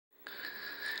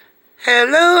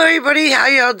Hello everybody, how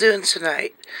y'all doing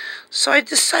tonight? So I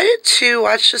decided to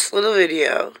watch this little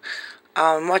video.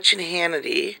 I'm watching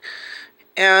Hannity,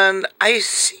 and I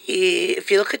see,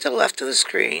 if you look at the left of the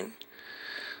screen,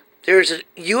 there's a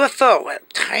UFO, a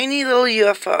tiny little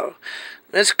UFO.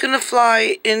 And it's going to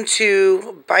fly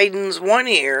into Biden's one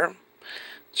ear,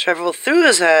 travel through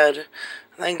his head,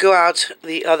 and then go out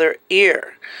the other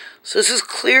ear. So this is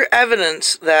clear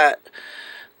evidence that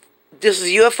this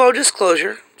is UFO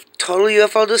disclosure. Total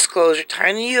UFO disclosure.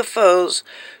 Tiny UFOs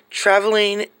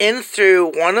traveling in through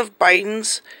one of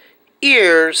Biden's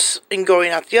ears and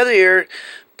going out the other ear,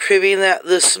 proving that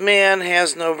this man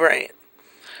has no brain.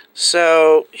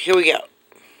 So, here we go.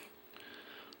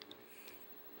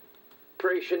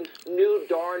 Knew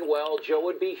darn well Joe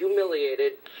would be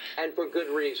humiliated, and for good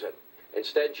reason.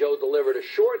 Instead, Joe delivered a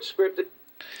short scripted...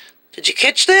 Did you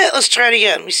catch that? Let's try it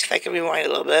again. Let me see if I can rewind a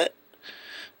little bit.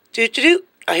 Do.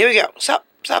 Oh, here we go. Stop.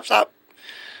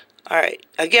 Alright,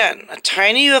 again, a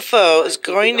tiny UFO is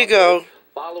going to go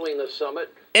following the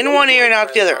summit in one ear and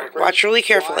out the other. Watch really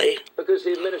carefully. Because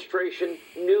the administration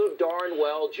knew darn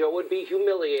well Joe would be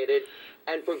humiliated,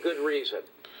 and for good reason.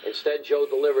 Instead, Joe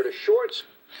delivered a short...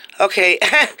 Okay,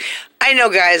 I know,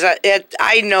 guys.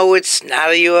 I know it's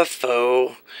not a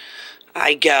UFO.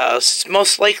 I guess. It's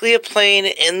most likely a plane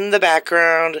in the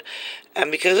background.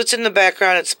 And because it's in the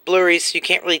background, it's blurry, so you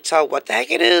can't really tell what the heck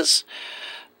it is.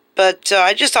 But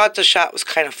I just thought the shot was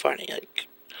kind of funny. Like,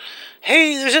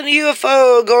 hey, there's a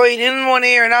UFO going in one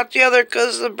ear and out the other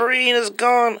because the brain is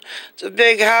gone. It's a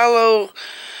big hollow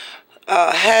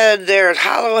head there,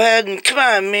 hollow head. And come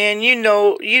on, man, you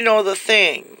know the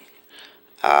thing.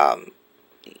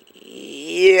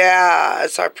 Yeah,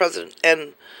 it's our president,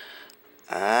 and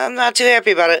I'm not too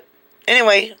happy about it.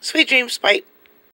 Anyway, sweet dreams, bye.